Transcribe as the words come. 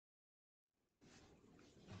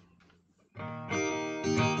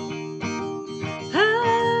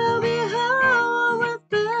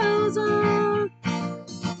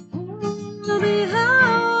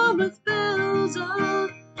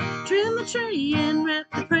tree and wrap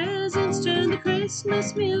the presents, turn the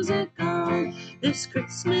Christmas music on. This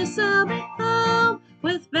Christmas I'll be home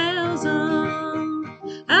with bells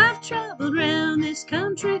on. I've traveled round this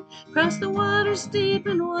country, crossed the waters deep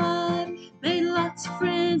and wide, made lots of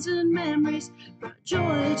friends and memories, brought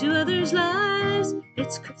joy to others' lives.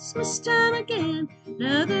 It's Christmas time again,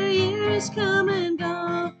 another year is come and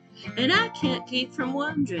gone, and I can't keep from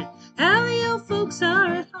wondering how the old folks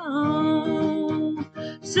are at home.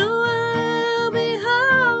 So I'll be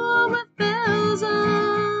home with bells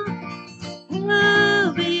on.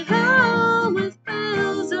 I'll be home with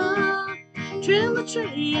bells on. Trim the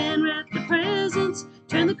tree and wrap the presents,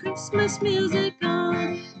 turn the Christmas music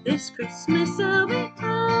on. This Christmas I'll be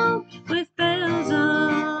home with bells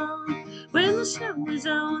on. When the snow is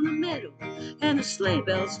on the meadow and the sleigh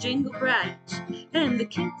bells jingle bright, and the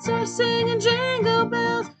kids are singing jingle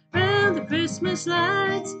bells round the Christmas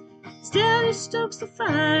lights, Daddy stokes the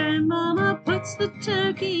fire and Mama puts the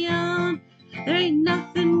turkey on. There ain't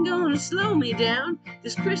nothing gonna slow me down.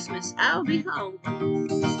 This Christmas I'll be home.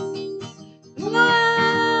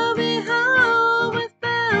 I'll be home with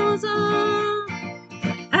bells on.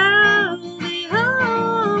 I'll be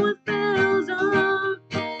home with bells on.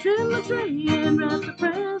 Trim the tree and wrap the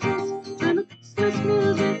presents, turn the Christmas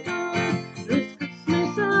music on. This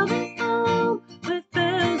Christmas I'll be home with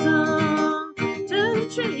bells on. Turn the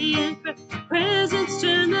tree and wrap the presents,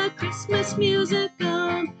 turn the Christmas music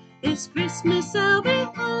on. This Christmas I'll be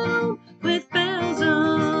home